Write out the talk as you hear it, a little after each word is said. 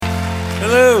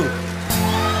Hello.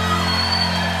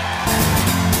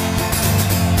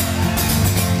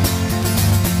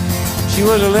 She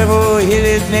was a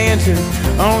level-headed dancer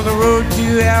on the road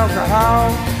to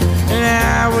alcohol, and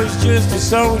I was just a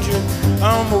soldier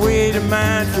on my way to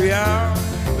Montreal.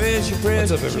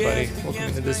 What's up, everybody? Welcome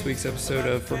into this week's episode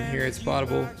of From Here It's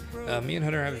Potable. Me and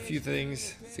Hunter have a few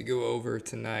things to go over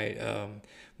tonight.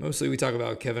 Mostly we talk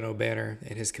about Kevin Obanor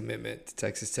and his commitment to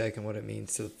Texas Tech and what it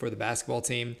means for the basketball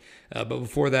team. But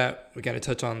before that, we got to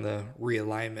touch on the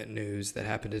realignment news that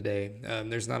happened today.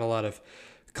 There's not a lot of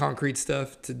concrete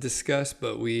stuff to discuss,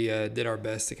 but we did our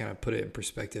best to kind of put it in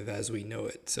perspective as we know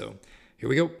it. So here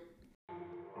we go.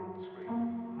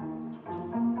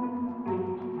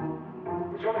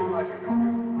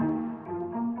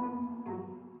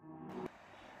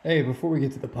 Hey, before we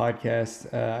get to the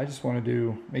podcast, I just want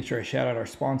to make sure I shout out our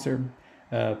sponsor,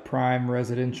 Prime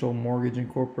Residential Mortgage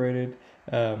Incorporated.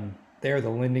 They are the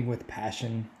Lending with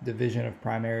Passion division of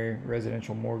Primary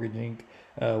Residential Mortgage Inc.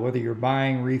 Whether you're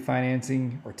buying,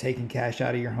 refinancing, or taking cash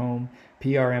out of your home,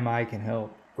 PRMI can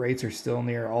help. Rates are still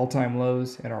near all-time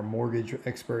lows, and our mortgage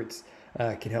experts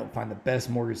can help find the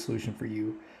best mortgage solution for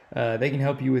you. They can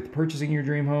help you with purchasing your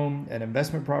dream home, an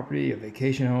investment property, a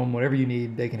vacation home, whatever you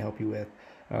need, they can help you with.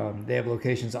 They have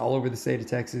locations all over the state of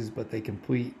Texas, but they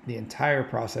complete the entire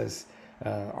process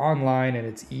online, and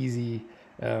it's easy.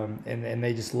 And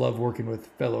they just love working with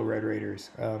fellow Red Raiders.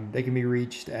 They can be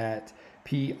reached at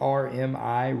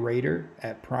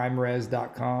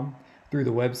PRMIRaider@primeres.com, through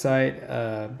the website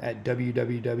at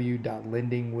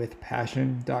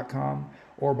www.lendingwithpassion.com,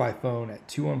 or by phone at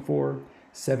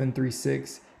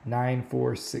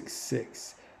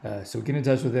 214-736-9466. So get in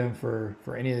touch with them for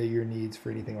any of your needs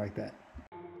for anything like that.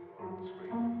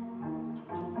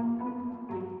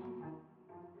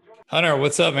 Hunter,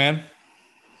 what's up, man?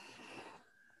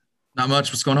 Not much.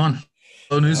 What's going on?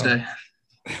 Slow news day.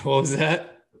 What was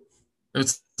that? It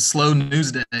was a slow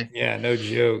news day. Yeah, no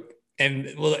joke. And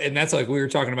that's like we were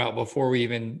talking about before we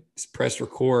even pressed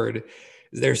record.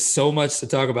 There's so much to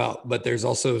talk about, but there's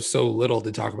also so little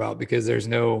to talk about because there's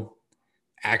no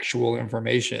actual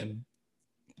information.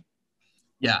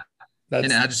 Yeah.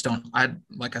 And I just don't,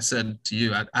 like I said to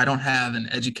you, I don't have an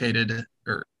educated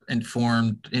or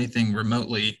informed anything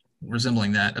remotely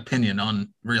resembling that opinion on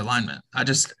realignment. I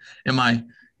just, in my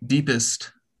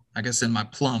deepest, I guess in my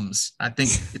plums, I think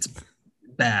it's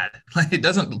bad. Like it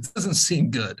doesn't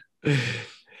seem good.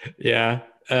 Yeah.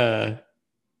 And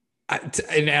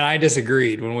I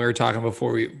disagreed when we were talking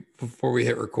before we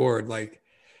hit record. Like,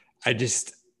 I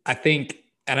think,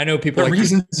 and I know people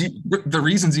the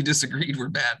reasons you disagreed were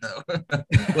bad though.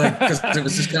 Like, because it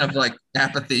was just kind of like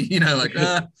apathy, like,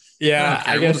 yeah,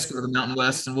 I guess we'll just go to the Mountain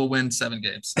West and we'll win 7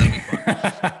 games. That'd be fun.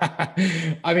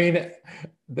 I mean,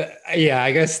 yeah,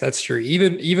 I guess that's true.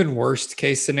 Even worst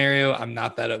case scenario, I'm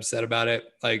not that upset about it.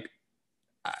 Like,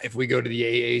 if we go to the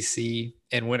AAC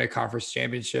and win a conference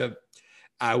championship,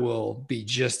 I will be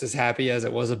just as happy as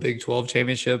it was a Big 12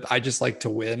 championship. I just like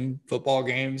to win football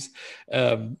games.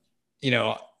 But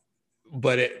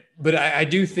I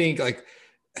do think like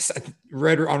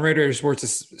Red Raider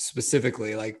Sports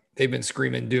specifically, like they've been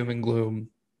screaming doom and gloom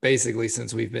basically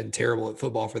since we've been terrible at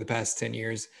football for the past 10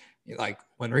 years. Like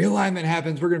when realignment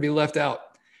happens, we're going to be left out.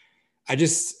 And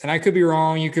I could be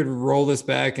wrong. You could roll this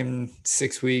back in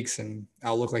 6 weeks and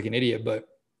I'll look like an idiot, but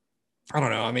I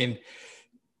don't know. I mean,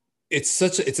 it's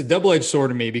a double-edged sword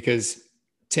to me because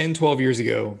 10, 12 years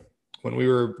ago when we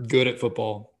were good at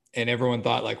football and everyone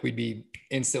thought like we'd be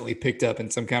instantly picked up in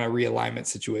some kind of realignment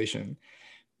situation,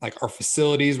 like our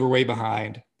facilities were way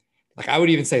behind. Like I would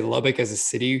even say Lubbock as a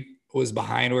city was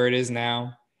behind where it is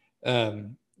now.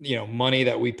 Money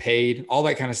that we paid, all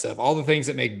that kind of stuff, all the things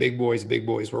that make big boys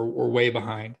were way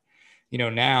behind.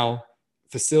 Now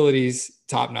facilities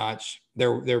top notch.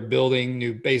 They're building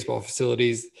new baseball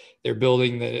facilities. They're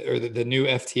building the new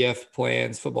FTF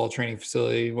plans, football training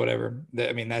facility, whatever.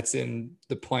 That's in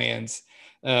the plans.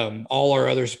 All our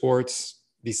other sports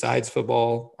besides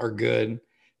football are good.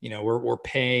 We're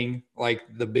paying like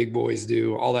the big boys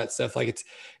do, all that stuff. Like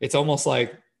it's almost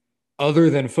like other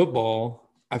than football,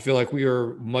 I feel like we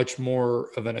are much more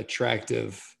of an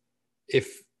attractive,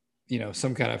 if,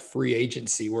 some kind of free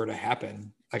agency were to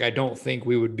happen. Like, I don't think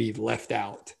we would be left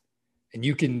out, and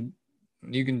you can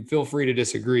feel free to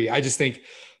disagree. I just think,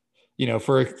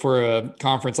 for a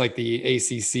conference like the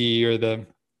ACC or the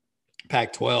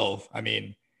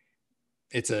Pac-12,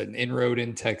 it's an inroad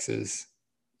in Texas.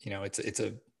 It's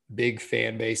a big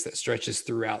fan base that stretches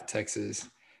throughout Texas.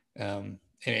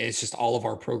 And it's just all of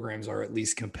our programs are at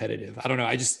least competitive. I don't know.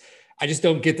 I just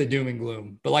don't get the doom and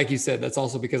gloom. But like you said, that's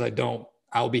also because I don't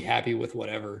I'll be happy with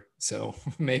whatever. So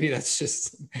maybe that's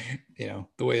just, the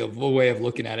way of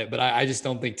looking at it. But I just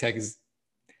don't think Tech is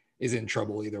in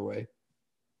trouble either way.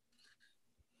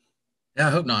 Yeah,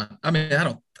 I hope not. I mean, I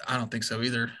don't think so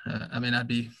either.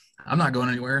 I'm not going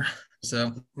anywhere.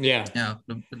 So yeah,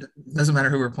 it doesn't matter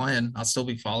who we're playing. I'll still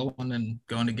be following and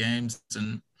going to games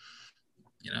and,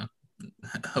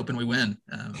 hoping we win.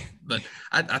 But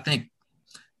I think,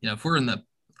 if we're in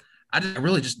I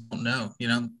really just don't know.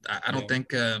 I don't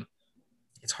think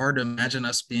it's hard to imagine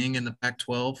us being in the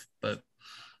Pac-12, but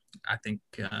I think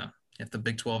if the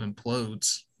Big 12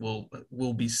 implodes,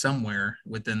 we'll be somewhere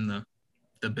within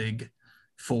the Big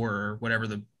Four or whatever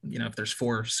if there's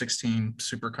 16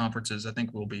 super conferences, I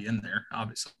think we'll be in there,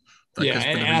 obviously.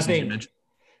 And I think,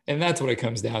 and that's what it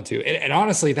comes down to. And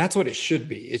honestly, that's what it should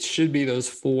be. It should be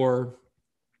those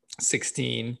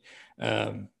 16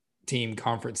 team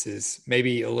conferences.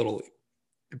 Maybe it'd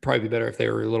probably be better if they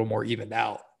were a little more evened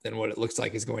out than what it looks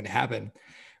like is going to happen.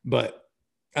 But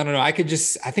I don't know. I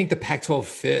think the Pac-12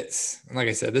 fits. And like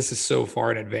I said, this is so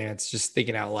far in advance, just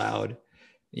thinking out loud,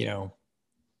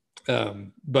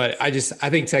 but I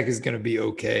think Tech is going to be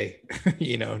okay.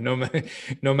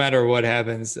 No matter what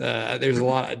happens. There's a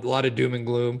lot of doom and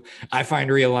gloom. I find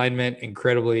realignment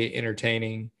incredibly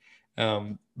entertaining.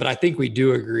 But I think we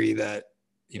do agree that,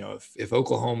 if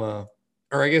Oklahoma,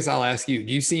 or I guess I'll ask you,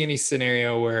 do you see any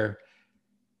scenario where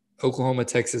Oklahoma,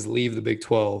 Texas leave the Big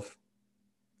 12?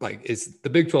 Like, the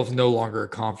Big 12 is no longer a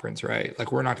conference, right?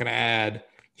 Like, we're not going to add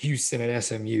Houston and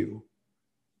SMU.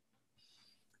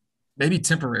 Maybe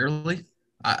temporarily.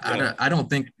 I don't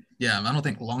think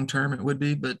long-term it would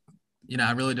be, but,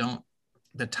 I really don't.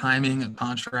 The timing of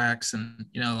contracts and,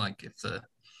 like if the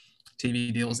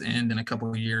TV deals end in a couple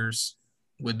of years,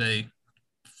 would they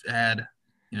add,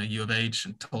 U of H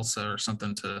and Tulsa or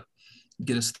something to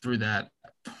get us through that?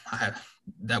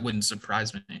 That wouldn't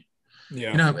surprise me.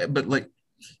 Yeah. But like,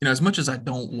 as much as I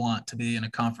don't want to be in a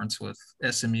conference with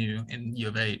SMU and U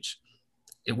of H,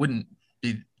 it wouldn't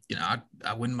be, I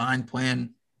wouldn't mind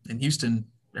playing in Houston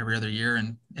every other year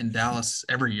and in Dallas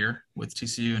every year with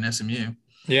TCU and SMU.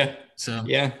 Yeah. So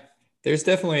yeah, there's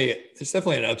definitely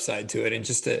an upside to it.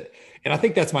 And I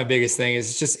think that's my biggest thing is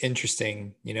it's just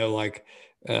interesting,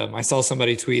 I saw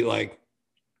somebody tweet like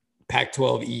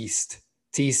Pac-12 East,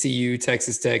 TCU,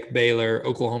 Texas Tech, Baylor,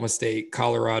 Oklahoma State,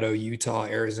 Colorado, Utah,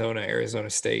 Arizona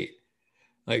State.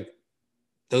 Like,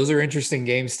 those are interesting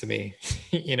games to me.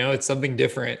 It's something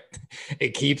different.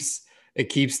 It keeps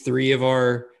 3 of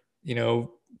our,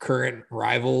 current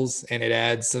rivals, and it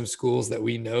adds some schools that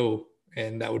we know,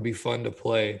 and that would be fun to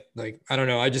play. Like, I don't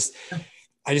know. I just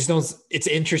don't, it's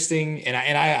interesting. And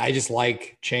I just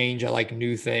like change. I like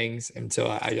new things. And so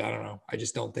I don't know. I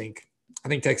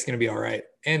think Tech's going to be all right.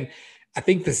 And I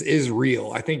think this is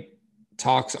real. I think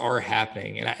talks are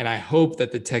happening. And I hope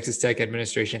that the Texas Tech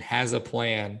administration has a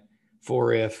plan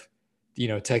for if,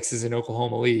 Texas and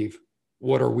Oklahoma leave,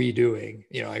 what are we doing?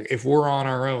 Like if we're on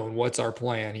our own, what's our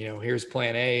plan? Here's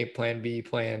plan A, plan B,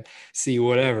 plan C,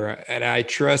 whatever. And I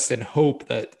trust and hope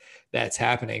that that's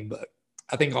happening. But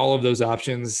I think all of those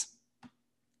options,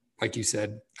 like you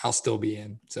said, I'll still be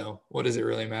in. So what does it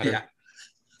really matter? Yeah.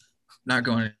 Not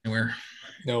going anywhere.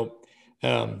 Nope.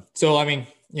 So, I mean,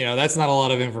 that's not a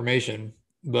lot of information,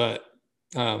 but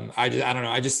I don't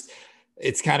know.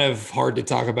 It's kind of hard to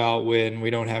talk about when we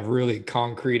don't have really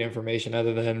concrete information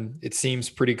other than it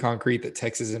seems pretty concrete that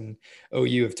Texas and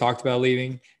OU have talked about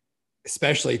leaving,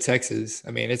 especially Texas. I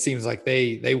mean, it seems like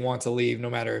they want to leave no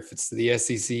matter if it's the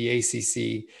SEC,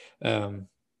 ACC,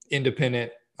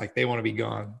 independent, like they want to be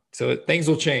gone. So things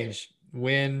will change.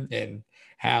 When and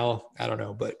how, I don't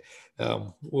know, but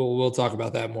we'll talk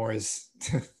about that more as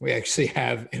we actually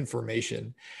have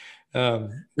information.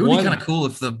 It would be kind of cool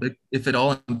if it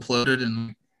all imploded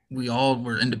and we all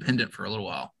were independent for a little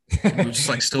while. We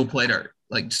just still played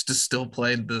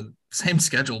the same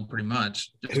schedule pretty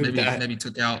much. Just maybe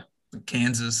took out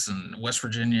Kansas and West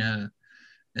Virginia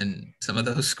and some of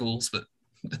those schools, but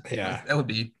yeah, that would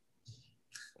be.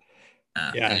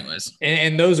 Anyways,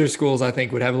 and those are schools I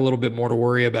think would have a little bit more to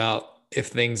worry about if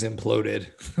things imploded.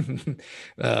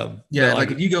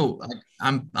 If you go,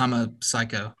 I'm a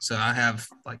psycho, so I have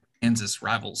Kansas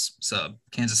rivals sub,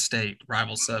 Kansas State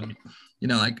rival sub,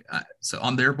 so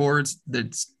on their boards,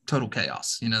 it's total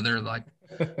chaos. They're like,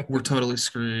 we're totally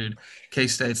screwed.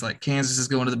 K-State's like, Kansas is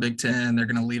going to the Big Ten. They're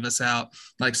going to leave us out.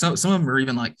 Like some of them are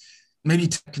even like, maybe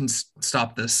Tech can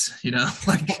stop this,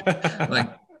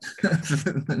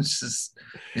 it's just,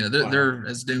 they're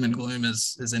as doom and gloom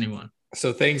as anyone.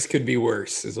 So things could be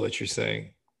worse is what you're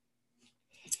saying.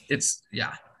 It's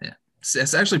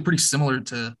actually pretty similar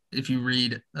to if you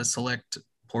read a select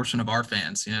portion of our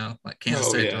fans, like Kansas Oh,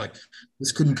 State. yeah. They're like,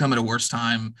 this couldn't come at a worse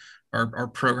time. Our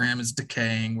program is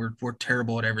decaying. We're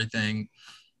terrible at everything.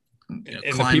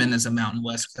 Kleiman is a Mountain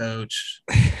West coach.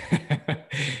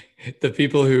 The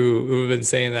people who have been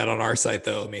saying that on our site,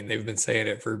 though, I mean, they've been saying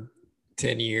it for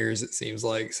 10 years, it seems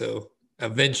like. So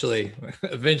eventually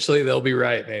they'll be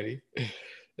right, maybe.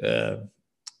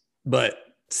 But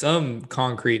some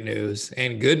concrete news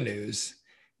and good news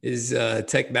is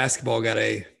Tech basketball got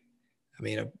a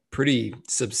pretty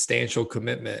substantial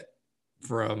commitment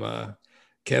from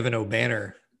Kevin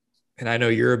Obanor. And I know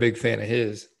you're a big fan of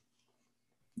his.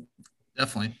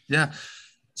 Definitely. Yeah.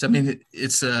 So, I mean,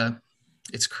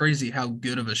 it's crazy how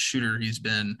good of a shooter he's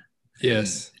been.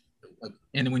 Yes.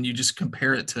 And when you just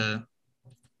compare it to,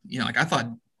 like I thought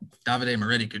Davide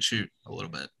Moretti could shoot a little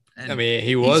bit. And I mean,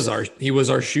 he was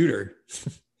our shooter.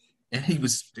 And he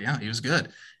was good.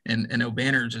 And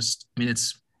Obanor just, I mean,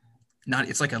 it's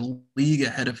like a league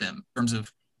ahead of him in terms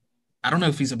of, I don't know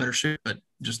if he's a better shooter, but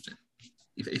just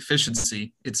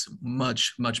efficiency, it's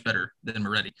much, much better than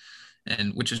Moretti,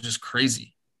 and which is just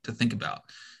crazy to think about.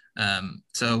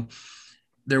 So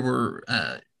there were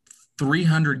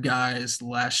 300 guys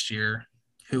last year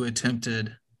who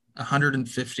attempted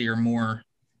 150 or more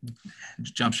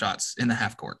jump shots in the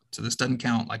half court. So this doesn't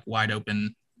count like wide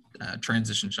open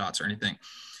transition shots or anything.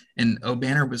 And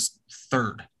Obanor was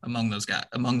third among those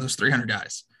 300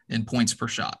 guys in points per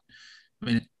shot. I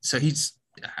mean, so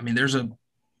there's a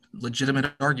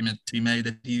legitimate argument to be made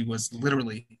that he was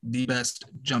literally the best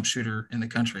jump shooter in the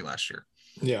country last year.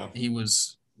 Yeah. He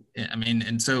was,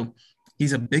 and so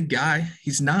he's a big guy.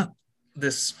 He's not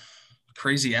this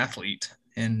crazy athlete.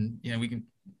 And, we can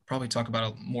probably talk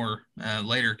about it more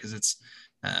later, because it's,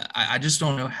 I just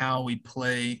don't know how we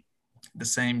play the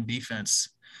same defense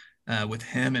with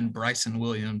him and Bryson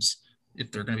Williams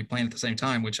if they're going to be playing at the same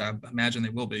time, which I imagine they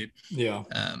will be. Yeah.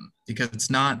 Because it's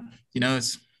not,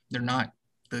 they're not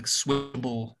the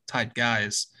switchable type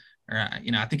guys. Or,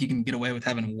 I think you can get away with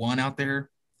having one out there,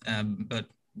 but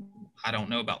I don't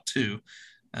know about two.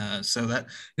 So that,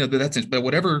 that's it. But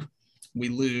whatever we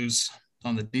lose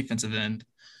on the defensive end,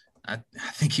 I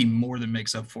think he more than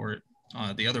makes up for it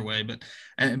the other way. But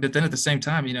then at the same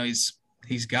time,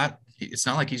 he's got, it's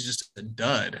not like he's just a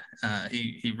dud.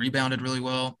 He rebounded really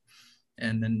well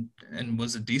and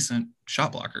was a decent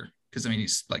shot blocker, because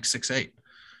he's like 6'8".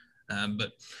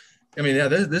 But yeah,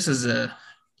 this is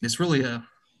it's really a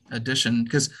addition,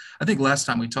 because I think last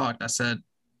time we talked, I said,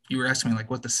 you were asking me like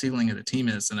what the ceiling of the team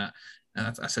is, and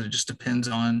I said it just depends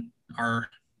on our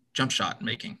jump shot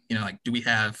making. Like, do we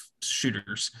have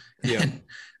shooters? Yeah.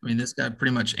 And, this guy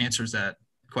pretty much answers that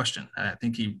question. I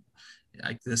think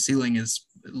the ceiling is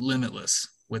limitless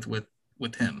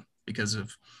with him because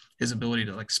of his ability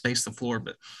to like space the floor.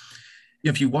 But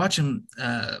if you watch him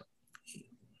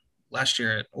last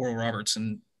year at Oral Roberts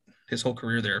and his whole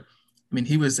career there,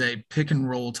 he was a pick and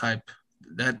roll type.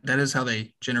 That is how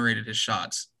they generated his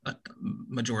shots, a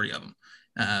majority of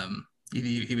them.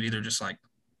 He would either just like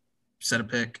set a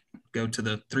pick, go to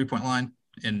the 3-point line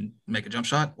and make a jump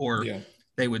shot, or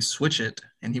they would switch it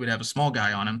and he would have a small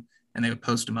guy on him and they would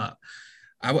post him up.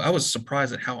 I was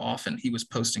surprised at how often he was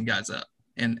posting guys up,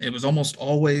 and it was almost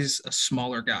always a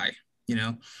smaller guy,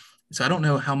 So I don't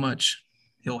know how much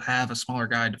he'll have a smaller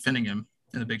guy defending him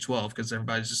in the Big 12, because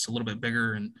everybody's just a little bit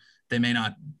bigger and they may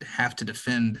not have to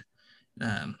defend,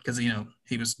 because,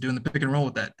 he was doing the pick and roll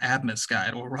with that Abmas guy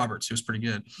at Oral Roberts, who was pretty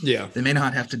good. Yeah. They may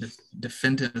not have to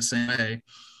defend him the same way,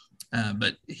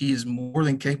 but he is more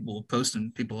than capable of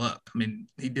posting people up.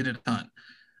 He did it a ton.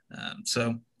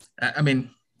 So,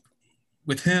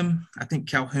 with him, I think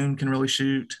Calhoun can really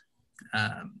shoot.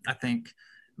 I think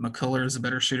McCullough is a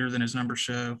better shooter than his numbers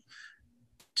show.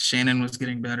 Shannon was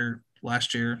getting better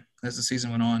last year as the season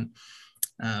went on.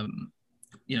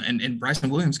 And Bryson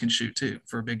Williams can shoot too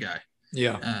for a big guy.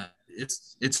 Yeah.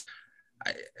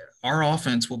 Our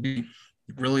offense will be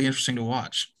really interesting to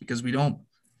watch, because we don't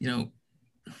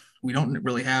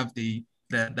really have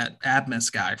that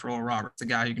Abmas guy for Oral Roberts, the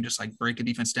guy who can just like break a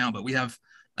defense down, but we have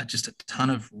just a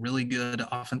ton of really good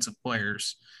offensive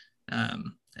players.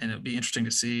 And it'll be interesting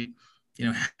to see,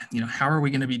 how are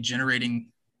we going to be generating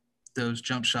those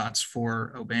jump shots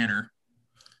for Obanor?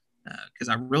 Because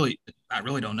I really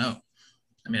don't know.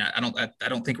 I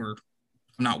don't think I'm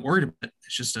not worried about it.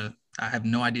 It's just I have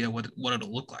no idea what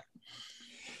it'll look like.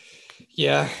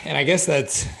 Yeah. And I guess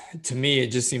to me, it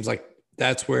just seems like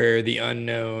that's where the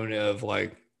unknown of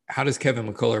like, how does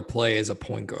Kevin McCullough play as a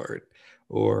point guard,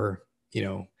 or,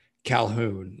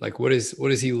 Calhoun? Like, what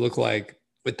does he look like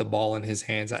with the ball in his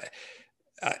hands?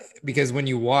 Because when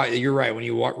you watch, you're right. When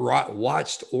you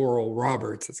watched Oral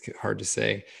Roberts, it's hard to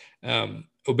say.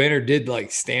 O'Banner did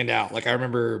like stand out. Like I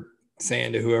remember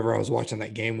saying to whoever I was watching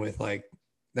that game with, like,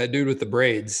 that dude with the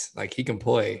braids, like he can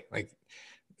play. Like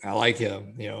I like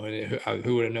him, you know, and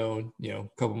who would have known, you know,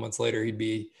 a couple months later he'd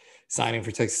be signing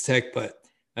for Texas Tech. But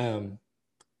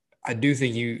I do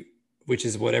think which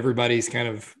is what everybody's kind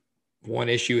of one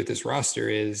issue with this roster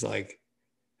is like,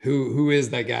 who is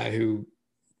that guy who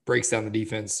breaks down the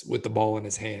defense with the ball in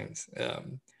his hands?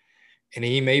 And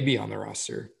he may be on the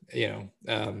roster, you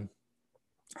know.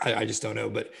 I just don't know,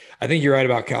 but I think you're right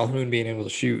about Calhoun being able to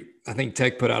shoot. I think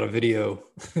Tech put out a video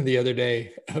the other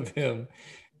day of him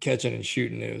catching and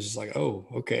shooting. It was just like, oh,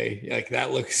 okay. Like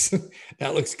that looks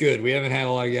good. We haven't had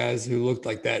a lot of guys who looked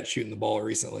like that shooting the ball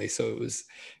recently. So it's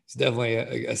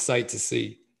definitely a sight to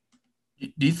see.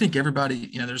 Do you think everybody,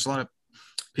 you know, there's a lot of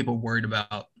people worried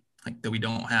about like that we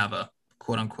don't have a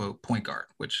quote unquote point guard,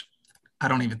 which I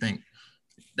don't even think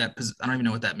I don't even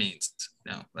know what that means.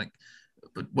 You know, like,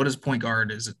 but what is point guard?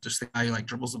 Is it just the guy who like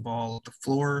dribbles the ball at the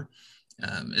floor?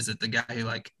 Is it the guy who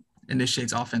like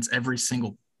initiates offense every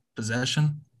single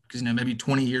possession? Because, you know, maybe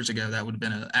 20 years ago that would have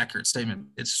been an accurate statement.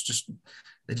 It's just,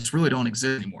 they just really don't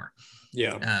exist anymore.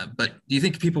 Yeah. But do you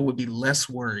think people would be less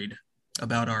worried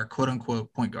about our quote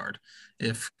unquote point guard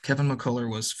if Kevin McCullough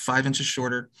was 5 inches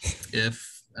shorter,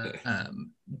 if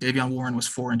Davion Warren was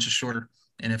 4 inches shorter,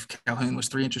 and if Calhoun was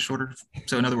 3 inches shorter?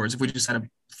 So in other words, if we just had a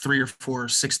 3 or 4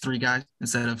 6'3" guys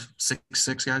instead of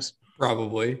 6'6" guys?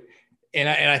 Probably. And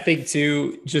I think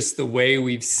too, just the way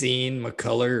we've seen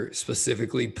McCullough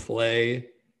specifically play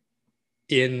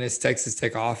in this Texas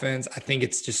Tech offense, I think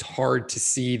it's just hard to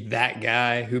see that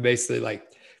guy who basically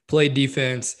like played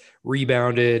defense,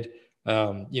 rebounded,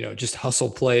 you know, just hustle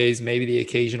plays, maybe the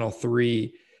occasional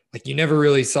three. Like you never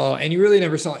really saw, and you really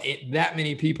never saw that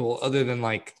many people other than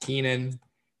like Keenan,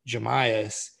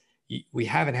 Jamias. We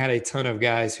haven't had a ton of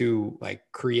guys who like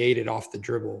created off the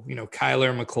dribble. You know,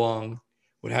 Kyler, McClung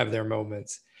would have their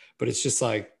moments, but it's just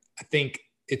like, I think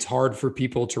it's hard for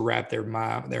people to wrap their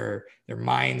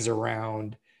minds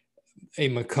around a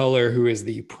McCullough who is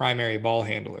the primary ball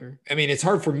handler. I mean, it's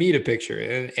hard for me to picture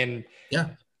it, and yeah,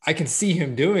 I can see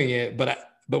him doing it, but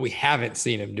we haven't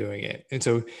seen him doing it. And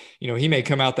so, you know, he may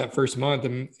come out that first month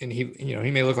and he, you know,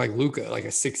 he may look like Luka, like a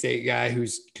 6'8" guy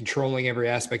who's controlling every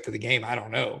aspect of the game. I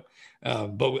don't know.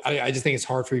 But I just think it's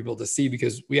hard for people to see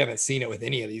because we haven't seen it with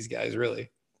any of these guys really.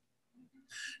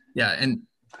 Yeah. And,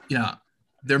 you know,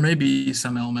 there may be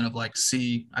some element of like,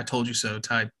 see, I told you so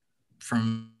type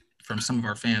from some of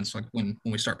our fans, like when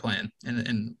we start playing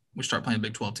and we start playing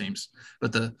Big 12 teams.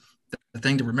 But the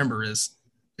thing to remember is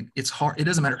it's hard. It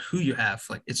doesn't matter who you have.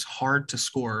 Like it's hard to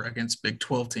score against Big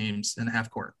 12 teams in the half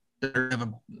court. They have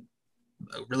a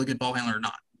really good ball handler or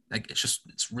not. Like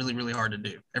it's really, really hard to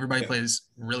do. Everybody plays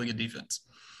really good defense.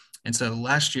 And so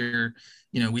last year,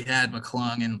 you know, we had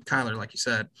McClung and Kyler, like you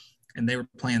said, and they were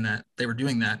playing that, they were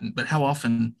doing that. But how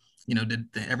often, you know, did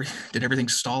everything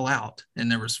stall out and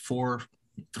there was 4,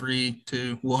 3,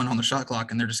 2, 1 on the shot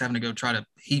clock and they're just having to go try to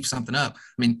heave something up?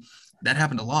 I mean, that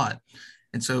happened a lot.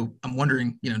 And so I'm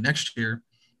wondering, you know, next year,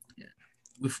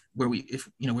 if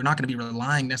you know, we're not going to be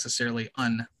relying necessarily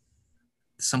on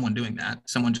someone doing that,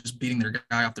 someone just beating their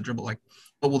guy off the dribble. Like,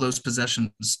 what will those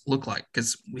possessions look like?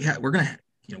 Because we had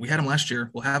them last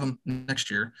year. We'll have them next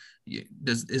year.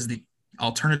 Is the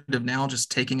alternative now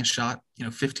just taking a shot, you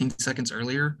know, 15 seconds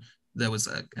earlier that was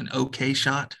an okay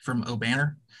shot from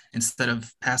O'Banner instead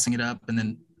of passing it up and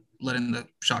then letting the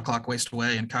shot clock waste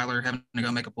away and Kyler having to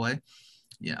go make a play?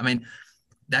 Yeah, I mean,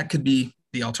 that could be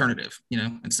the alternative. You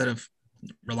know, instead of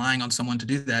relying on someone to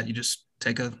do that, you just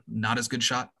take a not as good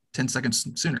shot 10 seconds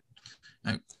sooner.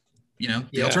 You know,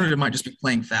 the alternative might just be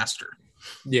playing faster.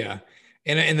 Yeah.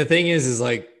 And the thing is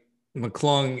like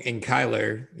McClung and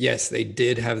Kyler, yes, they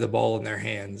did have the ball in their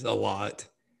hands a lot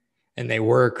and they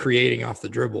were creating off the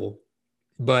dribble,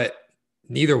 but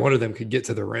neither one of them could get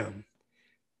to the rim.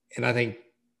 And I think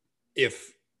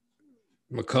if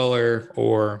McCullough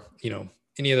or, you know,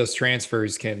 any of those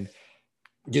transfers can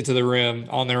get to the rim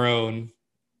on their own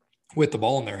with the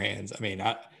ball in their hands, I mean,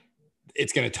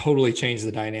 it's going to totally change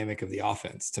the dynamic of the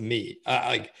offense to me.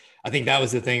 I think that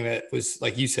was the thing that was,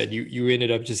 like you said, you ended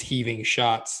up just heaving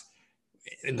shots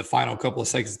in the final couple of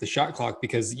seconds of the shot clock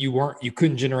because you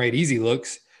couldn't generate easy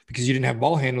looks because you didn't have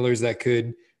ball handlers that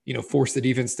could, you know, force the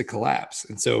defense to collapse.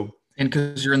 And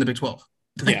because you're in the Big 12.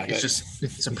 Yeah,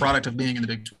 it's a product of being in the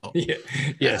Big 12. Yeah,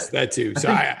 yes, that too. So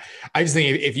I just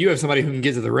think if you have somebody who can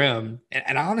get to the rim,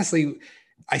 and honestly,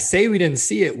 I say we didn't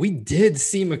see it. We did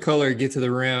see McCullough get to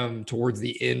the rim towards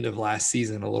the end of last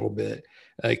season a little bit,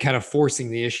 kind of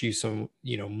forcing the issue some,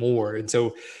 you know, more. And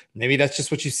so maybe that's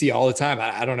just what you see all the time.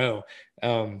 I don't know.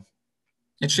 And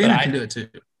Shannon can do it too.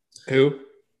 Who?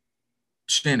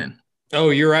 Shannon. Oh,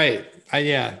 you're right.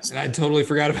 And I totally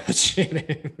forgot about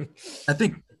Shannon. I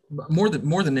think more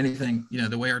than anything,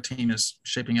 the way our team is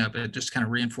shaping up, it just kind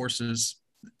of reinforces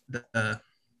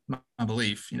my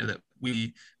belief, that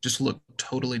we just look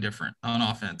totally different on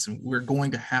offense, and we're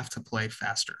going to have to play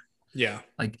faster. Yeah.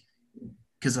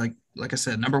 Because like I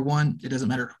said, number one, it doesn't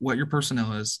matter what your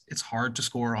personnel is. It's hard to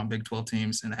score on Big 12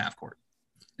 teams in the half court.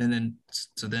 And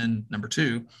then number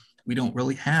two, we don't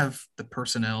really have the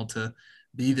personnel to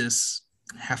be this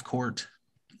half court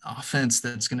offense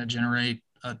that's going to generate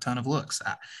a ton of looks.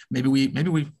 Maybe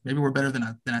we're better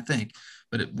than I think,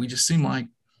 but we just seem like,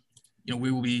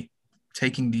 we will be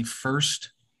taking the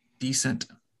first decent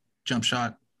jump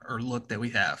shot or look that we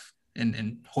have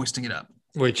and hoisting it up,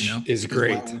 which is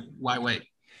great. Why wait?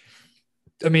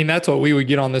 I mean, that's what we would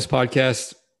get on this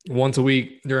podcast once a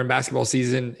week during basketball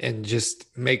season and just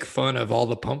make fun of all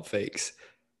the pump fakes.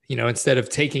 Instead of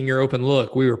taking your open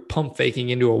look, we were pump faking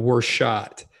into a worse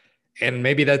shot. And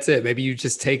maybe that's it. Maybe you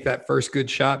just take that first good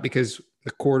shot because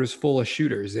the court is full of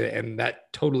shooters, and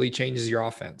that totally changes your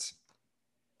offense.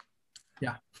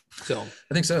 Yeah. So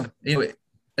I think so. Anyway,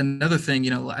 another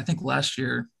thing, I think last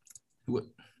year,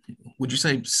 would you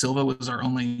say Silva was our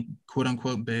only quote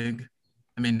unquote big?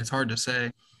 I mean, it's hard to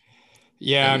say.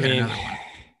 Yeah. I mean,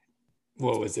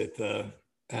 what was it? The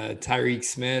Tyreke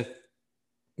Smith,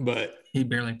 but he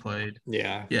barely played.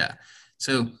 Yeah. Yeah.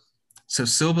 So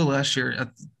Silva last year,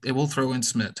 it will throw in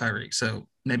Smith, Tyreke. So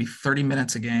maybe 30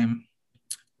 minutes a game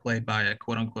played by a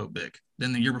quote unquote big.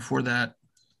 Then the year before that,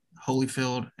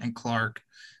 Holyfield and Clark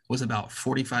was about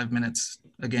 45 minutes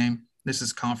a game. This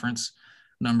is conference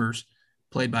numbers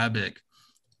played by a big.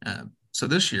 So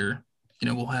this year,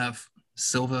 we'll have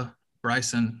Silva,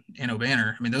 Bryson, and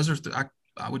Obanor. I mean, those are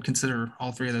I would consider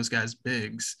all three of those guys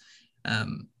bigs.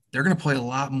 They're going to play a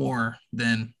lot more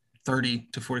than 30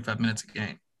 to 45 minutes a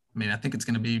game. I mean, I think it's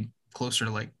going to be closer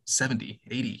to like 70,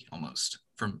 80 almost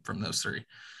from those three.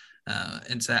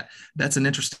 And so that's an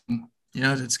interesting,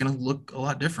 it's going to look a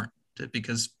lot different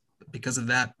because of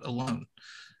that alone.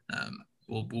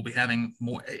 We'll be having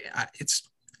more.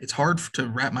 It's hard to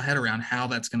wrap my head around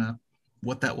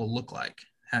what that will look like.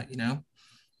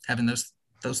 Having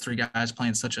those three guys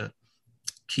playing such a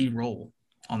key role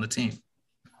on the team.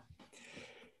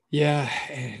 Yeah,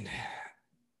 and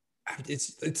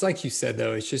it's like you said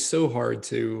though, it's just so hard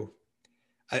to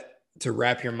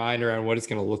wrap your mind around what it's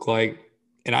going to look like.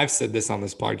 And I've said this on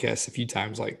this podcast a few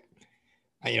times. Like,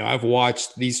 I've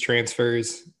watched these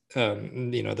transfers.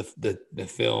 The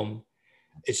film.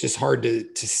 It's just hard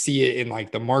to see it in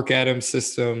like the Mark Adams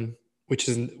system, which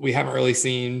is we haven't really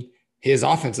seen his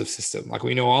offensive system. Like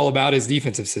we know all about his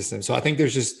defensive system. So I think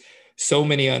there's just so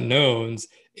many unknowns.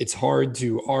 It's hard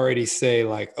to already say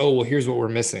like, oh, well, here's what we're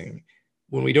missing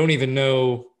when we don't even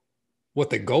know what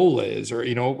the goal is or,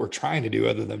 what we're trying to do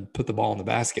other than put the ball in the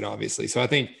basket, obviously. So I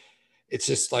think it's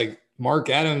just like Mark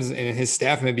Adams and his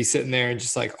staff may be sitting there and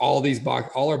just like all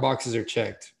our boxes are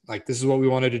checked. Like, this is what we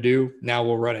wanted to do. Now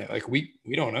we'll run it. Like we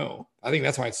don't know. I think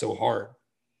that's why it's so hard.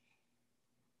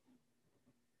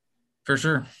 For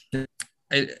sure.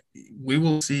 We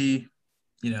will see,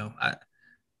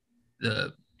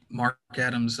 the Mark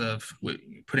Adams of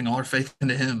putting all our faith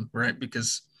into him, right?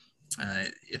 Because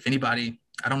if anybody,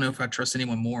 I don't know if I trust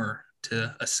anyone more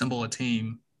to assemble a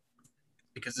team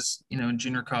because it's, in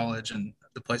junior college and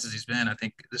the places he's been, I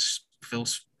think this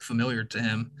feels familiar to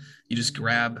him. You just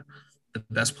grab the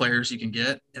best players you can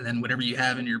get, and then whatever you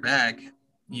have in your bag,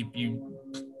 you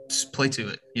just play to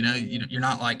it. You're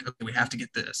not like, okay, we have to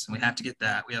get this and we have to get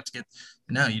that.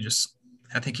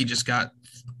 I think he just got,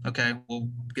 okay, we'll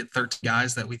get 13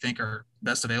 guys that we think are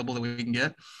best available that we can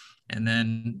get, and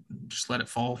then just let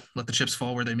the chips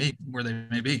fall where they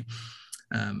may be.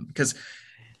 Because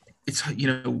it's,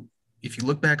 if you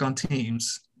look back on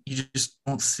teams, you just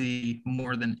don't see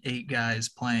more than 8 guys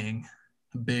playing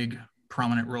big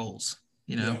prominent roles,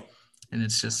 Yeah. And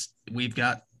it's just, we've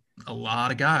got a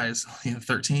lot of guys,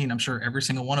 13, I'm sure every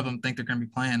single one of them think they're going to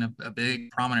be playing a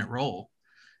big prominent role.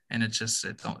 And it's just,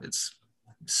 it's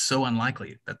so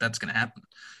unlikely that that's going to happen.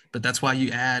 But that's why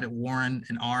you add Warren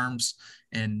and Arms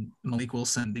and Malik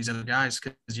Wilson, these other guys,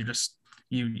 because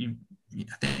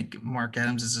I think Mark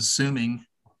Adams is assuming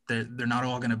that they're not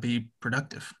all going to be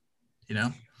productive,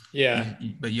 Yeah.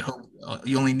 But you hope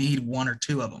you only need 1 or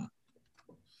 2 of them.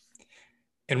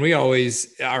 And we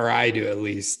always, or I do at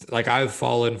least, like I've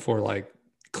fallen for like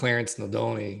Clarence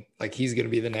Nadolny, like he's going to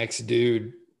be the next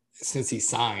dude since he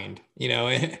signed,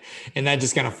 and that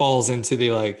just kind of falls into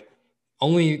the like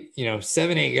only,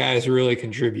 7, 8 guys really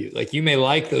contribute. Like you may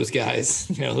like those guys,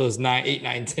 those 9, 8,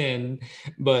 9, 10,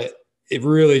 but it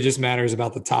really just matters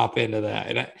about the top end of that.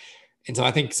 And And so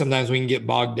I think sometimes we can get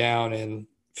bogged down in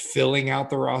filling out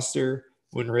the roster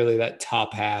when really that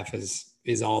top half is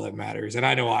all that matters. And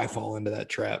I know I fall into that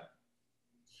trap.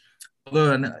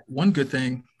 Although one good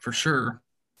thing for sure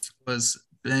was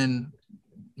Ben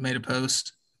made a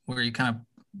post where he kind of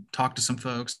talked to some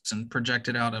folks and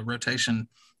projected out a rotation.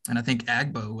 And I think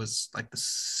Agbo was like the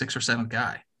 6th or 7th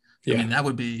guy. Yeah. I mean, that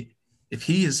would be, if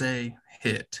he is a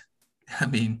hit, I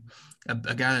mean,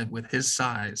 a guy with his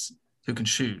size who can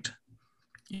shoot,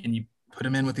 and you put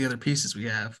him in with the other pieces we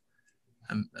have,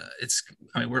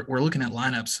 we're looking at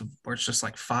lineups where it's just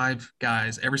like 5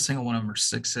 guys. Every single one of them are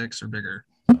 6'6" or bigger,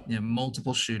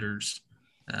 multiple shooters.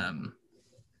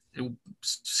 It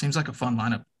seems like a fun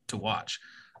lineup to watch.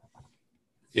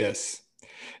 Yes.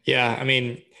 Yeah. I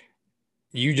mean,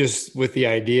 you just, with the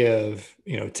idea of,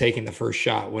 taking the first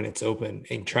shot when it's open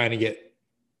and trying to get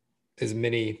as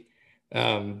many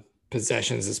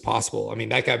possessions as possible. I mean,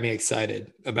 that got me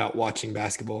excited about watching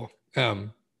basketball,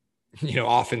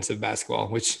 offensive basketball,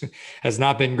 which has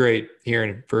not been great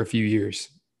here for a few years.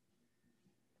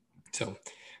 So,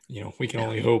 we can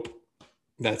only hope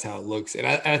that's how it looks. And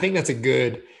I think that's a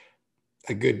good,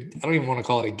 I don't even want to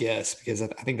call it a guess, because I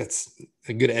think that's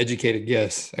a good educated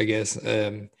guess, I guess,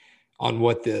 on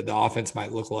what the offense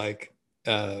might look like.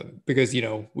 Because,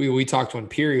 we talked when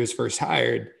Peary was first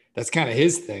hired, that's kind of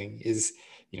his thing is,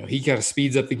 he kind of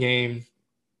speeds up the game,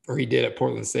 or he did at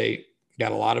Portland State,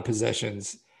 got a lot of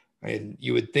possessions. And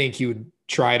you would think he would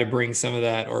try to bring some of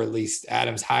that, or at least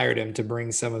Adams hired him to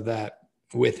bring some of that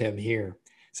with him here.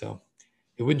 So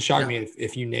it wouldn't shock me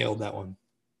if you nailed that one.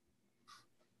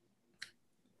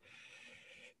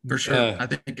 For sure. I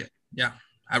think,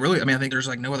 I think there's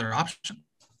like no other option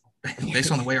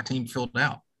based on the way our team filled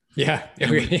out. Yeah.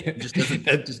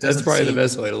 That's probably the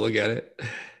best way to look at it.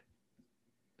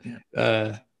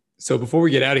 Yeah. So before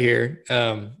we get out of here,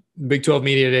 Big 12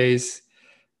 Media Days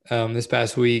this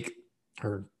past week,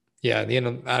 the end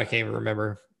of, I can't even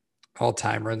remember, all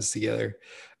time runs together.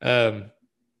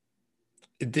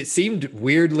 It seemed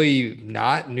weirdly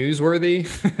not newsworthy.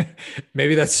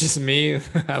 Maybe that's just me.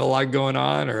 Had a lot going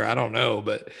on, or I don't know,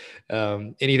 but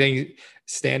anything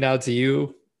stand out to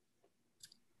you?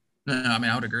 No, I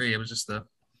mean, I would agree. It was just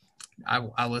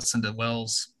I listened to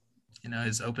Wells,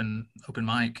 his open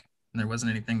mic, and there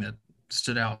wasn't anything that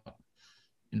stood out.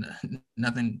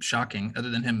 Nothing shocking other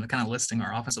than him kind of listing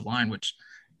our offensive line, which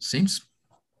seems,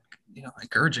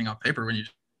 encouraging on paper when you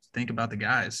think about the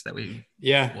guys that we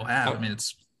will have. I mean,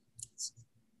 it's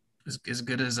as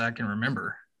good as I can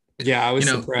remember. Yeah, I was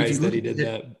surprised that he did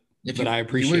that, but I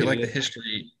appreciate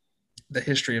it. The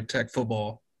history of Tech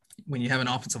football, when you have an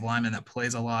offensive lineman that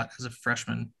plays a lot as a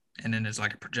freshman and then is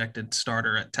like a projected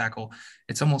starter at tackle,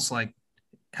 it's almost like,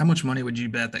 how much money would you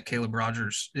bet that Caleb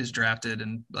Rogers is drafted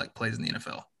and like plays in the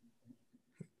NFL?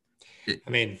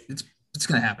 It's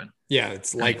going to happen. Yeah,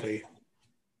 it's likely.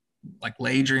 Like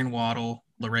Adrian Waddle,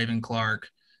 LaRaven Clark,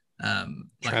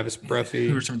 Travis Bruffy.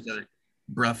 Who were some of the other?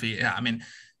 Bruffy. Yeah, I mean,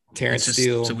 Terrence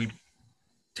Steele.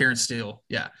 Terrence Steele.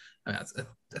 Yeah, I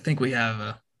think we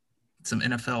have some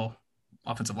NFL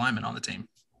offensive linemen on the team.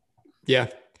 Yeah,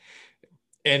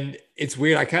 and it's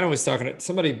weird. I kind of was talking to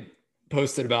somebody.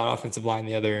 Posted about offensive line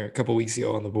a couple weeks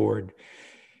ago on the board,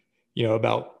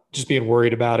 about just being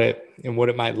worried about it and what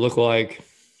it might look like.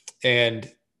 And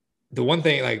the one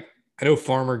thing, like, I know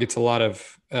Farmer gets a lot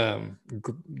of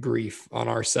grief on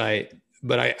our site,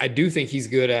 but I do think he's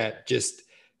good at just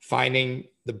finding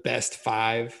the best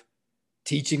 5,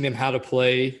 teaching them how to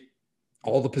play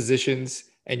all the positions,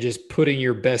 and just putting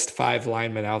your best 5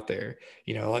 linemen out there,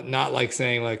 not like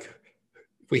saying like,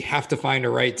 we have to find a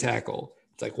right tackle.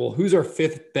 Like, well, who's our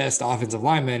 5th best offensive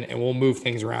lineman, and we'll move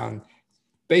things around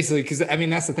basically. Cause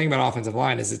that's the thing about offensive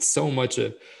line is it's so much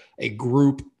a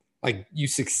group. Like, you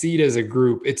succeed as a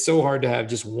group. It's so hard to have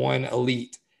just one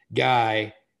elite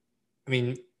guy. I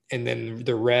mean, and then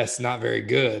the rest not very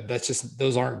good.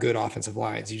 Those aren't good offensive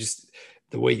lines.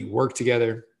 The way you work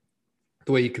together,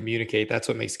 the way you communicate, that's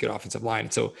what makes a good offensive line.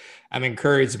 So I'm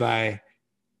encouraged by,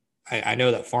 I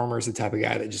know that Farmer is the type of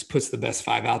guy that just puts the best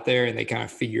 5 out there, and they kind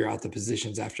of figure out the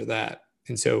positions after that.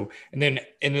 And then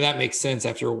that makes sense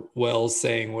after Wells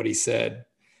saying what he said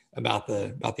about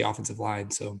the offensive line.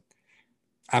 So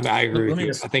I agree with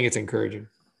you. I think it's encouraging.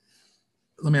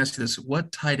 Let me ask you this.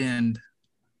 What tight end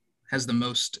has the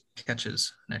most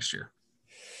catches next year?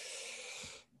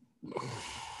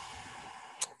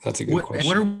 That's a good question.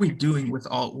 What are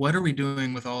we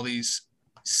doing with all these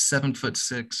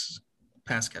 7'6"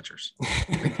 pass catchers?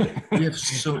 We have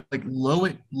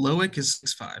Loic is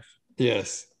 6'5".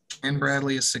 Yes. And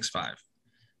Bradley is 6'5".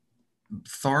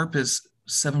 Tharp is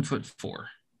 7'4".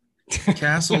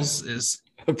 Castles is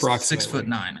approximately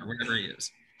 6'9" or whatever he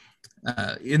is.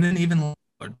 And then even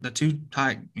we have two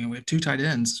tight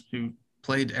ends who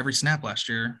played every snap last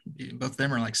year. Both of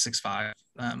them are like 6'5",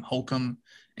 Holcomb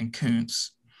and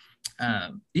Kuntz.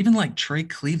 Even like Trey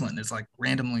Cleveland is like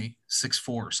randomly 6'4"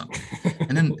 or something.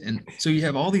 And so you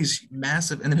have all these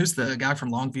massive, and then who's the guy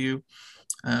from Longview,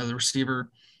 the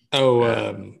receiver?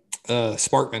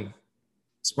 Sparkman.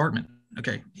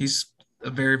 Okay. He's a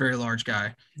very, very large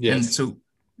guy. Yes. And so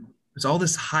there's all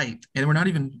this height, and we're not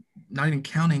even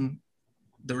counting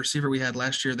the receiver we had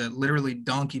last year that literally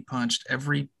donkey punched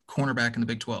every cornerback in the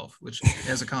Big 12, which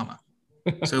has a comma.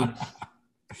 So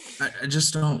I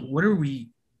just don't, what are we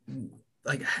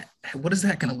like? What is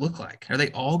that going to look like? Are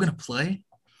they all going to play?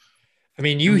 I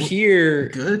mean, you hear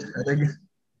that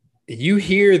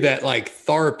like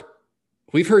Tharp,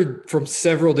 we've heard from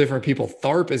several different people,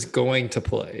 Tharp is going to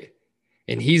play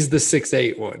and he's the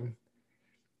 6'8" one,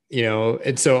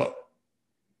 and so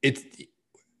it's,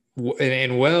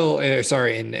 and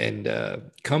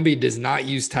Cumbie does not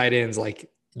use tight ends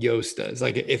like Yost does.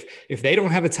 Like if they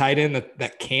don't have a tight end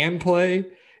that can play,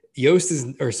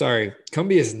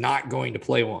 Cumbie is not going to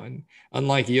play one.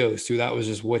 Unlike Yost, who that was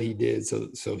just what he did.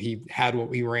 So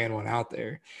he ran one out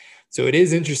there. So it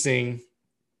is interesting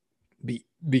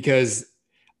because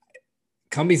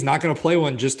Cumbie's not going to play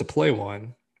one just to play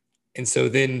one. And so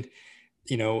then,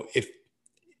 at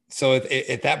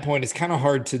that point, it's kind of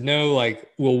hard to know, like,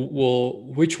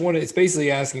 which one, it's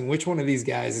basically asking which one of these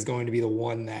guys is going to be the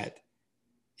one that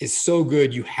is so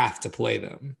good you have to play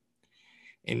them.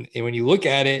 And when you look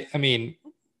at it, I mean,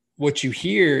 what you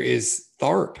hear is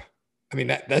Tharp. I mean,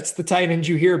 that's the tight end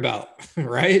you hear about,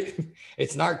 right?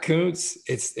 It's not Kuntz.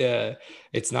 It's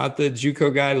not the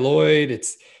JUCO guy Lloyd.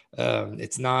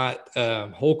 It's not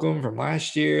Holcomb from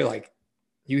last year. Like,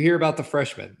 you hear about the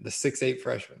freshman, the 6'8"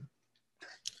 freshman.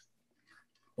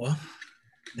 Well,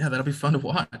 yeah, that'll be fun to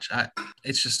watch.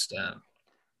 It's just,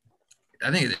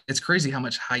 I think it's crazy how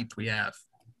much height we have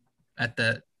at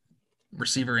that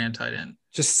receiver and tight end.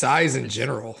 Just size in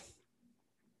general.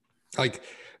 Like,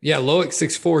 yeah, Loic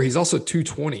 6'4", he's also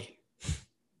 220.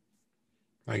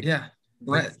 Like, yeah,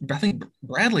 I think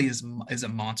Bradley is a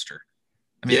monster.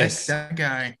 I mean, yes. that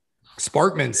guy.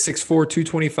 Sparkman 6'4",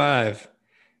 225.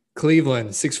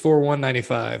 Cleveland 6'4",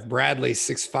 195. Bradley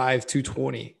 6'5",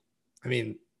 220. I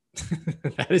mean,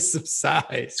 that is some size.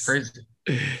 It's crazy.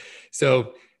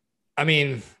 So, I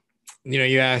mean,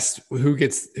 you asked who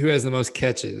has the most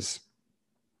catches.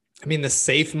 I mean, the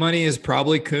safe money is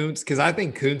probably Kuntz, because I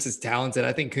think Kuntz is talented.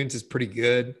 I think Kuntz is pretty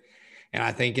good. And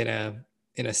I think in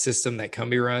a system that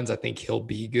Cumbie runs, I think he'll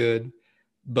be good.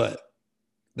 But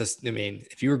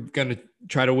if you were going to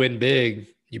try to win big,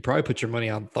 you probably put your money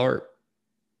on Tharp.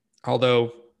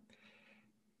 Although,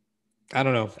 I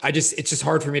don't know. It's just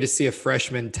hard for me to see a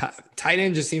freshman tight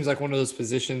end. Just seems like one of those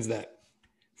positions that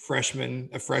a freshman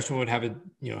would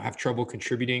have trouble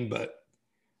contributing, but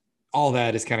all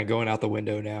that is kind of going out the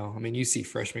window now. I mean, you see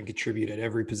freshmen contribute at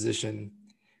every position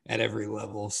at every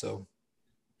level. So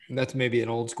that's maybe an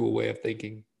old school way of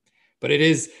thinking, but it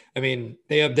is, I mean,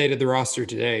 they updated the roster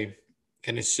today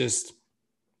and it's just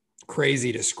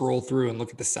crazy to scroll through and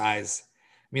look at the size.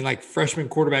 I mean, like freshman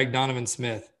quarterback Donovan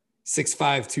Smith,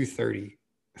 6'5", 230.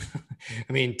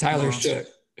 I mean, Tyler Shook,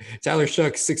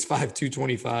 6'5",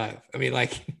 225. I mean,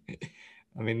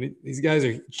 these guys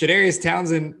are, Shadarius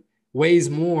Townsend weighs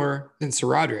more than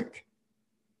SaRodorick.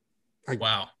 Like,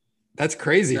 wow. That's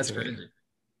crazy. That's crazy.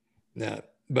 No,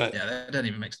 but yeah, that doesn't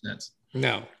even make sense.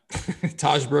 No.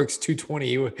 Taj Brooks,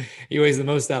 220. He weighs the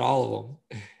most out of all of them.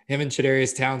 Him and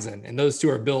Shadarius Townsend. And those two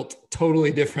are built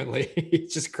totally differently.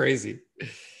 It's just crazy.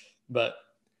 But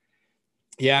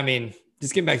yeah, I mean,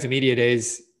 just getting back to media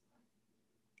days,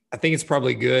 I think it's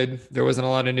probably good. There wasn't a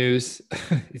lot of news.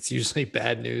 It's usually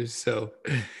bad news, so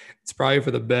it's probably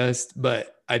for the best.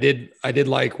 But I did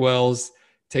like Wells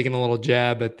taking a little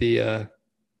jab at the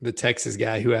Texas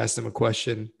guy who asked him a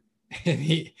question, and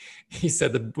he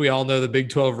said that we all know the Big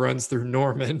 12 runs through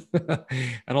Norman. I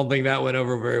don't think that went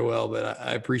over very well, but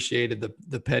I appreciated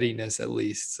the pettiness at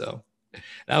least. So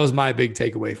that was my big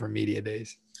takeaway from media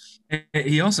days.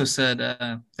 He also said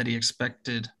that he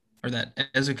expected, or that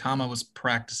Ezukanma was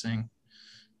practicing,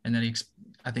 and that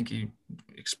I think he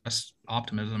expressed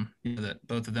optimism that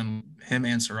both of them, him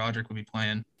and SaRodorick, would be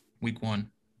playing week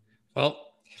 1.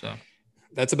 Well, so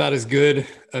that's about as good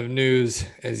of news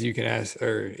as you can ask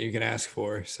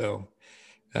for. So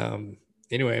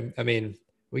anyway, I mean,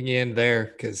 we can end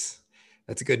there because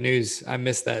that's good news. I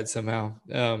missed that somehow.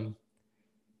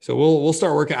 So we'll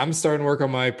start working. I'm starting to work on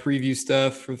my preview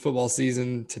stuff for the football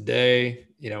season today.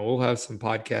 We'll have some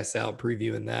podcasts out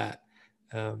previewing that.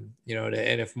 And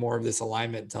if more of this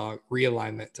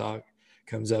realignment talk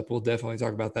comes up, we'll definitely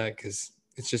talk about that because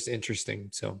it's just interesting.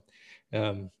 So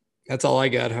that's all I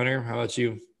got, Hunter. How about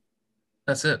you?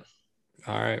 That's it.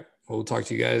 All right. We'll talk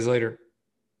to you guys later.